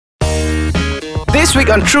This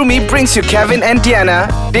week on True Me brings you Kevin and Diana.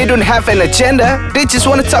 They don't have an agenda, they just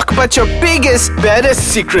want to talk about your biggest,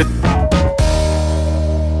 baddest secret.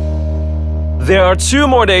 There are 2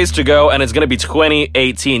 more days to go and it's going to be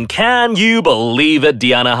 2018. Can you believe it,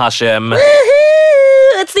 Diana Hashim?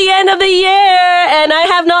 It's the end of the year and I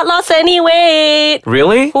have not lost any weight.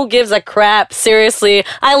 Really? Who gives a crap? Seriously,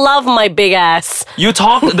 I love my big ass.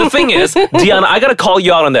 The thing is, Diana, I gotta call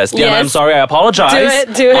you out on this. Diana, Yes. I'm sorry, I apologize.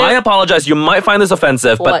 Do it. I apologize. You might find this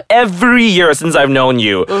offensive, but What? every year since I've known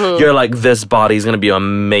you, you're like, this body's gonna be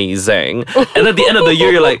amazing. And at the end of the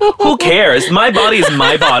year, you're like, who cares? My body is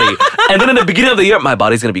my body. And then in the beginning of the year, my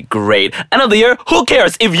body's gonna be great. End of the year, who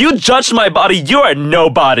cares? If you judge my body, you are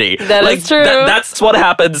nobody. That is true. That's what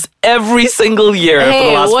happens every single year for the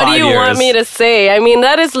Hey, last 5 years. what do you want me to say? I mean,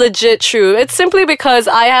 that is legit true. It's simply because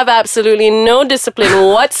I have absolutely no discipline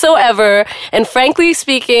whatsoever. And frankly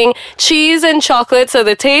speaking, cheese and chocolates are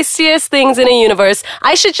the tastiest things in the universe.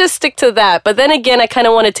 I should just stick to that. But then again, I kind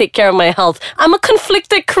of want to take care of my health. I'm a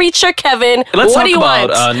conflicted creature, Kevin. Let's what talk do you about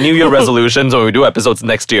want? New Year resolutions when we do episodes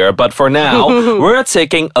next year. But for now, we're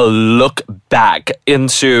taking a look back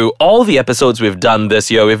into all the episodes we've done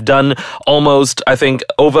this year. We've done almost, I think,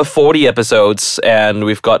 over 40 episodes, and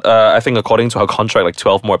we've got, I think, according to our contract, like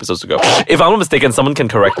 12 more episodes to go. If I'm not mistaken, someone can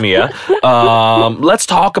correct me. Let's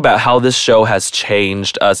talk about how this show has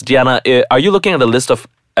changed us. Diana, are you looking at the list of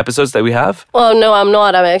episodes that we have? Oh, no, I'm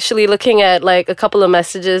not. I'm actually looking at like a couple of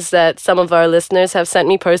messages that some of our listeners have sent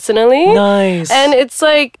me personally. Nice. And it's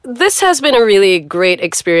like, this has been a really great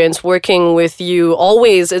experience working with you.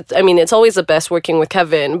 Always, it's always the best working with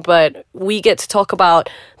Kevin, but we get to talk about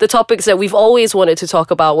the topics that we've always wanted to talk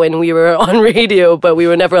about when we were on radio, but we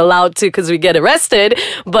were never allowed to because we get arrested.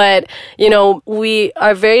 But, you know, we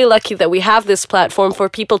are very lucky that we have this platform for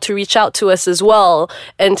people to reach out to us as well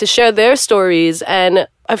and to share their stories. And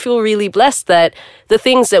I feel really blessed that the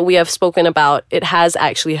things that we have spoken about, it has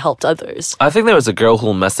actually helped others. I think there was a girl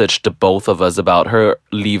who messaged to both of us about her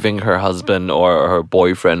leaving her husband or her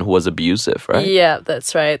boyfriend who was abusive, right? Yeah,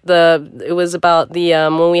 that's right. It was about the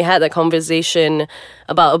when we had that conversation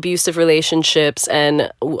about abusive relationships and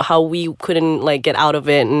how we couldn't like get out of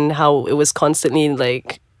it and how it was constantly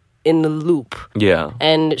like in the loop. Yeah.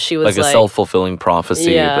 And she was like a self-fulfilling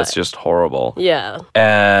prophecy that's just horrible. Yeah.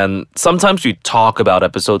 And sometimes we talk about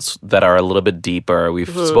episodes that are a little bit deeper. We've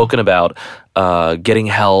spoken about getting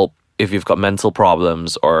help if you've got mental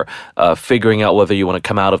problems or figuring out whether you want to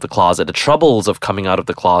come out of the closet, the troubles of coming out of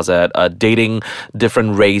the closet, dating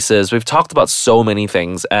different races. We've talked about so many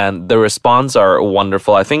things and the response are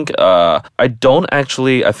wonderful. I think I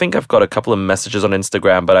think I've got a couple of messages on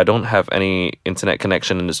Instagram, but I don't have any internet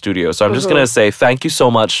connection in the studio. So I'm just going to say thank you so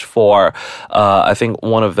much for, I think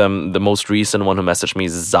one of them, the most recent one who messaged me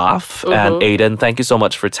is Zaf and Aiden. Thank you so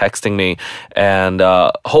much for texting me. And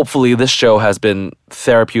hopefully this show has been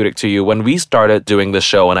therapeutic to you. When we started doing the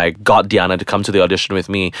show and I got Diana to come to the audition with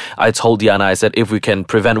me, I told Diana, I said, if we can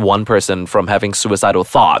prevent one person from having suicidal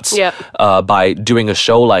thoughts by doing a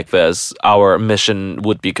show like this, our mission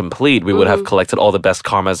would be complete. We would have collected all the best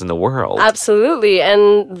karmas in the world. Absolutely.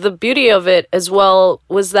 And the beauty of it as well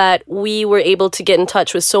was that we were able to get in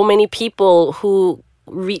touch with so many people who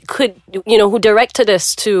who directed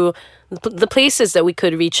us to the places that we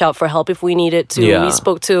could reach out for help if we needed to. Yeah. We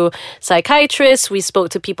spoke to psychiatrists, we spoke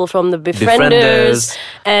to people from the Befrienders.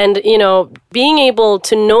 And, you know, being able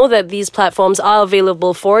to know that these platforms are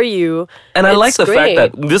available for you. And I like the great.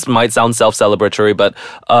 fact that this might sound self-celebratory, but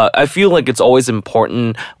I feel like it's always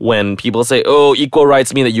important when people say, oh, equal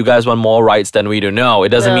rights mean that you guys want more rights than we do. No, it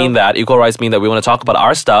doesn't mean that. Equal rights mean that we want to talk about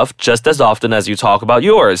our stuff just as often as you talk about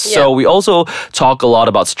yours. Yeah. So we also talk a lot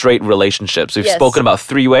about straight relationships. We've spoken about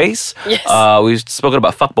three-ways. Yes. We've spoken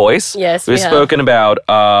about fuckboys. Yes, We've we have. spoken about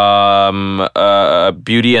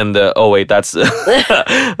beauty and the... Oh, wait, that's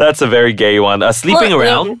that's a very gay one. Sleeping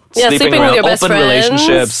around. Sleeping with your best open friends.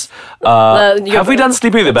 relationships. Have we done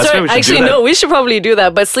sleeping with your best friend? We should Actually, do that. no, we should probably do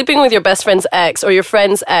that. But sleeping with your best friend's ex or your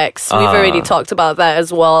friend's ex, we've already talked about that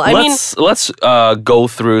as well. Let's go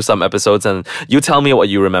through some episodes and you tell me what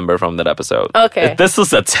you remember from that episode. Okay. This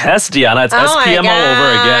is a test, Diana. It's Oh my SPM all over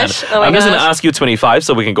again. gosh. Oh my I'm just going to gosh. ask you 25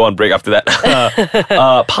 so we can go on break after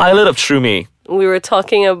that. Pilot of True Me. we were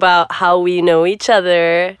talking about how we know each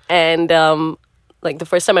other and like the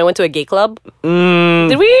first time I went to a gay club.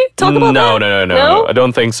 Did we talk about that? No. I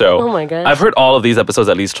don't think so. Oh my gosh. I've heard all of these episodes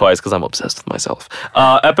at least twice because I'm obsessed with myself.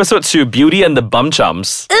 Episode 2, Beauty and the Bum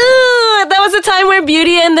Chums. Ooh, that was a time where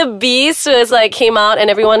Beauty and the Beast was like came out and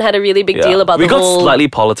everyone had a really big deal about we the got whole... slightly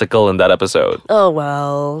political in that episode. Oh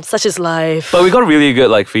well, such is life. But we got really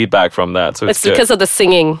good feedback from that. So it's good. because of the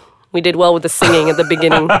singing. We did well with the singing at the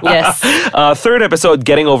beginning. Yes. Third episode,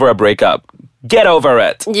 getting over a breakup. Get over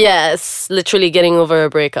it. Yes, literally getting over a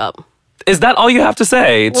breakup. Is that all you have to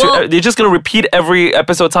say? Well- You're just gonna repeat every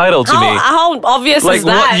episode title to me. How obvious Like is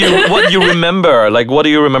that? what you remember? Like what do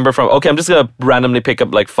you remember from? Okay, I'm just gonna randomly pick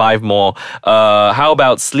up like 5 more. How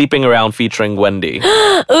about Sleeping Around featuring Wendy?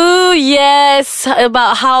 Ooh, yes.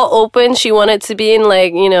 About how open she wanted to be in,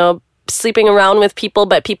 like, sleeping around with people,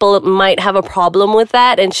 but people might have a problem with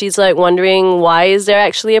that. And she's like wondering, why is there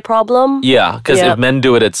actually a problem? Yeah, because Yep. if men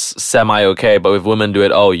do it, it's semi-okay. But if women do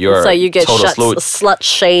it, you're It's like you get total slut. slut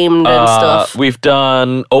shamed and stuff. We've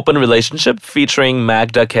done Open Relationship featuring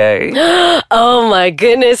Magda K. Oh my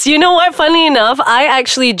goodness. You know what? Funny enough, I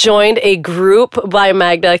actually joined a group by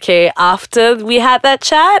Magda K after we had that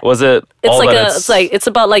chat. Was it It's all like that it's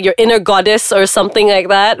about like your inner goddess or something like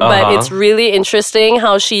that. But it's really interesting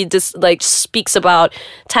how she just like speaks about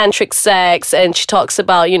tantric sex, and she talks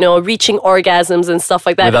about, reaching orgasms and stuff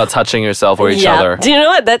like that. without touching yourself or each other? Do you know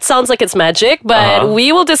what? That sounds like it's magic, but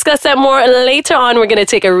we will discuss that more later on. We're going to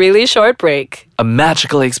take a really short break. A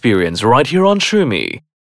magical experience right here on Trumi.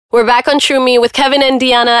 We're back on True Me with Kevin and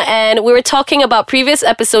Diana, and we were talking about previous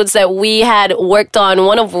episodes that we had worked on,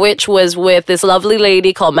 one of which was with this lovely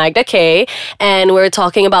lady called Magda K, and we were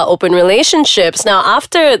talking about open relationships. Now,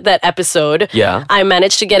 after that episode, Yeah. I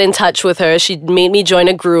managed to get in touch with her. She made me join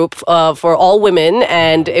a group for all women,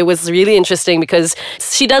 and it was really interesting because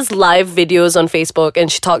she does live videos on Facebook,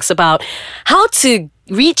 and she talks about how to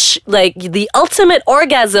reach like the ultimate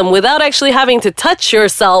orgasm without actually having to touch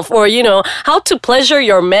yourself, or how to pleasure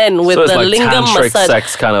your men with So it's the like lingam tantric massage.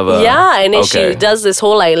 sex kind of a... Yeah, and then okay. she does this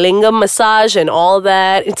whole like lingam massage and all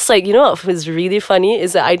that. It's like, what was really funny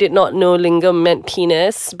is that I did not know lingam meant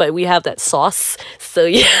penis, but we have that sauce. So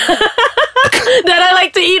yeah. That I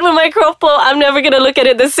like to eat with my kropo. I'm never gonna look at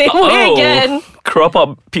it the same way again. Crop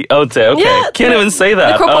up. Okay. Yeah, Can't even say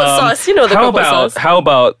that. the Cropot sauce. You know the how Cropot about, sauce. How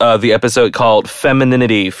about the episode called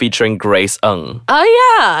Femininity featuring Grace Ng?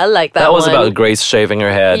 Oh yeah, I like that. That was one. about Grace shaving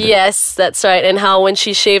her head. Yes, that's right. And how when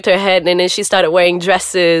she shaved her head and then she started wearing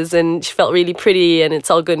dresses and she felt really pretty and it's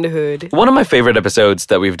all good in the hood. One of my favorite episodes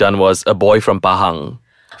that we've done was A Boy from Pahang,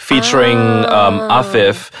 featuring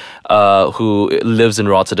Afif, who lives in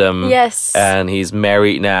Rotterdam. Yes. And he's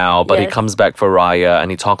married now, but he Yes. comes back for Raya and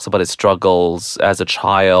he talks about his struggles as a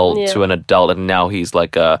child Yeah. to an adult, and now he's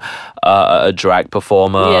like a drag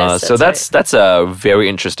performer. Yes, so that's that's a very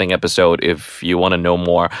interesting episode if you want to know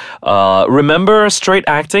more. Remember Straight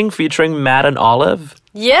Acting featuring Matt and Olive?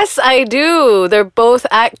 Yes, I do. They're both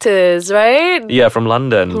actors, right? Yeah, from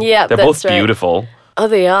London. Yeah, They're that's both right. beautiful. Oh,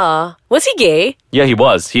 they are. Was he gay? Yeah, he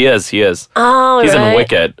was. He is. Oh, He's right. in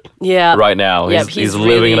Wicked Yeah. right now. Yep, He's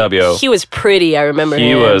living it up, yo. He was pretty, I remember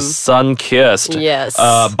He him. was sun-kissed. Yes.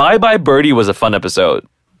 Bye Bye Birdie was a fun episode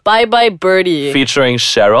Bye Bye Birdie. featuring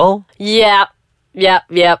Cheryl. Yeah.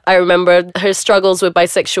 I remember her struggles with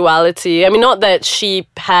bisexuality. I mean, not that she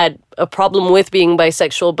had a problem with being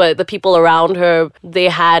bisexual, but the people around her, they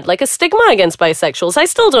had like a stigma against bisexuals. I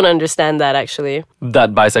still don't understand that, actually.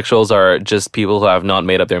 That bisexuals are just people who have not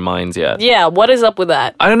made up their minds yet. Yeah, what is up with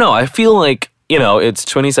that? I don't know. I feel like, it's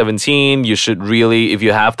 2017. You should really, if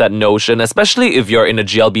you have that notion, especially if you're in a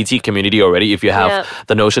GLBT community already, if you have Yeah.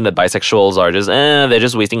 the notion that bisexuals are just, they're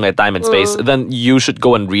just wasting my time and space, then you should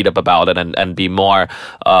go and read up about it and be more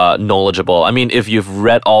knowledgeable. I mean, if you've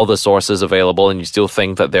read all the sources available and you still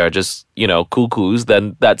think that they're just, cuckoos,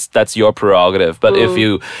 then that's your prerogative. But if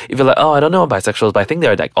you're like, I don't know bisexuals, but I think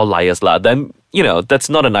they're like all liars lah, then, that's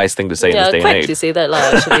not a nice thing to say in Yeah, this day and quick age. to say that,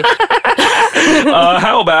 actually.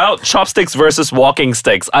 How about chopsticks versus walking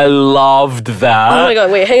sticks? I loved that. Oh my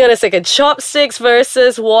god, wait, hang on a second. Chopsticks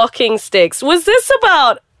versus walking sticks. Was this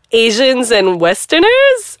about Asians and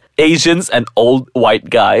Westerners? Asians and old white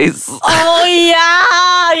guys. Oh yeah.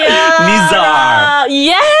 Nizar.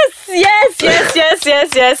 Yes.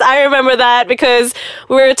 I remember that because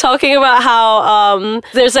we were talking about how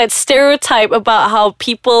there's that stereotype about how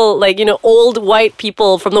people, like, old white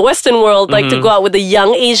people from the Western world like to go out with the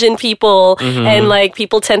young Asian people, and like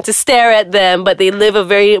people tend to stare at them, but they live a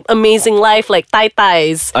very amazing life, like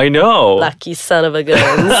tai-tais. I know. Lucky son of a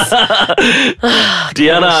guns.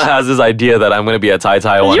 Diana has this idea that I'm going to be a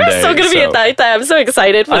tai-tai one You're day. so gonna be a tai-tai. I'm so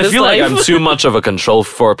excited for I this feel life. like I'm too much of a control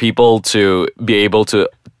for people to be able to,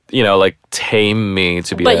 tame me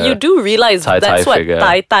to be But a... you do realize Tai-tai that's what figure.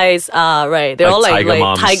 tai-tais are, right? They're Like all tiger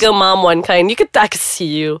moms. tiger mom one kind. I could see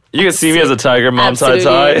you. You can see me as a tiger mom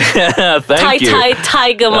tai-tai. Thank you. Tai-tai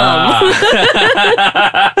tiger mom.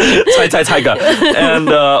 Tai tiger. And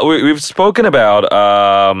we've spoken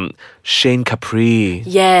about Shane Capri.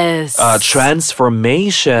 Yes.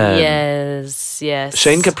 Transformation. Yes.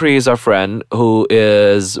 Shane Capri is our friend who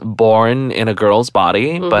is born in a girl's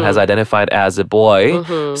body but has identified as a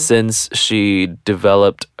boy since she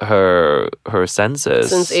developed her senses.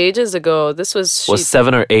 Since ages ago. This was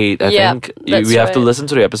 7 or 8, I think. We have to listen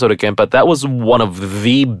to the episode again, but that was one of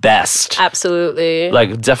the best. Absolutely.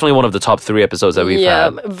 Like, definitely one of the top 3 episodes that we've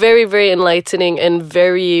had. Very, very enlightening and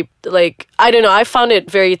very, like, I don't know, I found it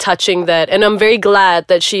very touching that, and I'm very glad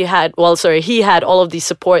that he had all of the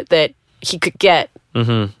support that he could get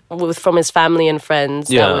from his family and friends.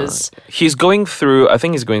 Yeah. He's going through, I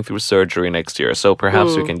think he's going through surgery next year, so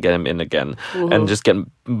perhaps we can get him in again and just get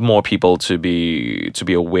more people to be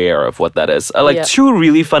aware of what that is. Like 2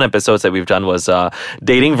 really fun episodes that we've done was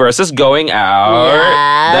dating versus going out.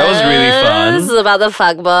 Yes. That was really fun. This is about the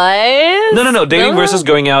fuckboys. No. Dating versus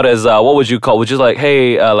going out is what would you call? Which is like,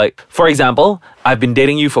 hey, like for example, I've been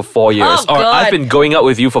dating you for 4 years, or I've been going out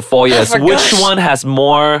with you for 4 years. Which one has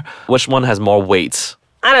more weight?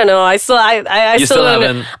 I don't know. I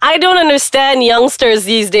don't understand youngsters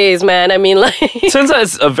these days, man. I mean, like, since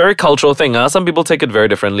it's a very cultural thing, some people take it very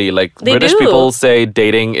differently. Like British people say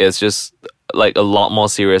dating is just like a lot more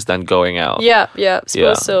serious than going out. Yeah,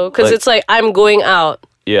 suppose so. Because it's like, I'm going out.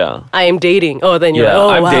 Yeah. I am dating. Oh, then you're like, oh,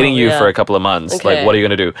 I'm wow. dating you for a couple of months. Okay. Like, what are you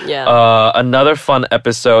going to do? Yeah. Another fun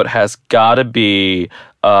episode has got to be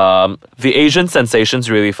the Asian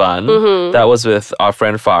Sensation's really fun. That was with our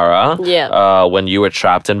friend Farah. Yeah. When you were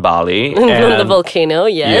trapped in Bali. On the volcano,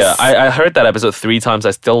 yes. Yeah, I heard that episode 3 times.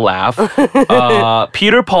 I still laugh.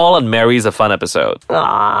 Peter, Paul, and Mary's a fun episode.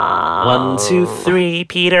 Aww. 1, 2, 3,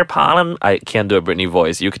 Peter, Paul, and... I can't do a Britney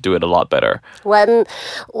voice. You could do it a lot better. 1,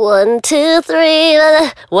 2, 3.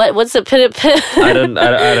 What's the I don't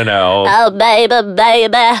know. Oh,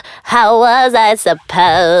 baby, how was I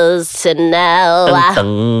supposed to know?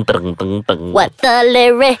 What the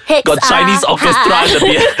lyrics got Chinese orchestra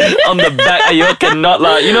on the back. You cannot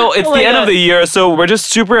lie. You know, it's the end of the year, so we're just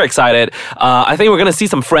super excited. I think we're gonna see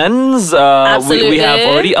some friends. We have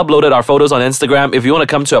already uploaded our photos on Instagram. If you want to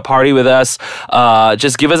come to a party with us,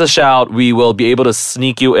 just give us a shout. We will be able to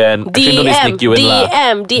sneak you in.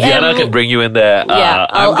 DM. Diana can bring you in there.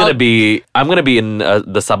 I'm gonna be in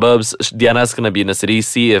the suburbs. Diana's gonna be in the city.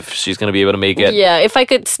 See if she's gonna be able to make it. Yeah, if I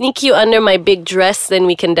could sneak you under my big dress, then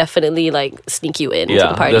we can definitely like sneak you in to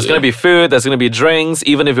the party. There's gonna be food, there's gonna be drinks.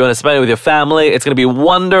 Even if you want to spend it with your family, it's gonna be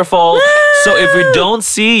wonderful. So if we don't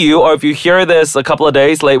see you, or if you hear this a couple of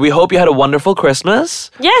days late, we hope you had a wonderful Christmas.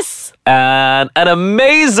 Yes. And an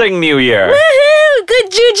amazing New Year. Woohoo!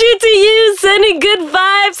 Good juju to you. Sending good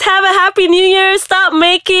vibes. Have a happy New Year. Stop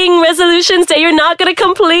making resolutions that you're not going to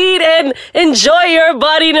complete, and enjoy your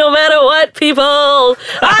body no matter what, people.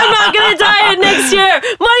 I'm not going to diet next year.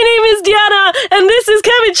 My name is Diana, and this is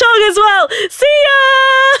Kevin Chong as well. See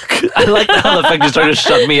ya! I like the sound effect is trying to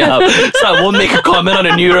shut me up, so I won't make a comment on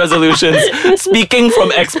the New Year resolutions. Speaking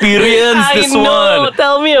from experience, this one.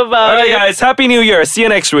 Tell me about it. All right, guys. Happy New Year. See you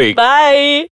next week. Bye.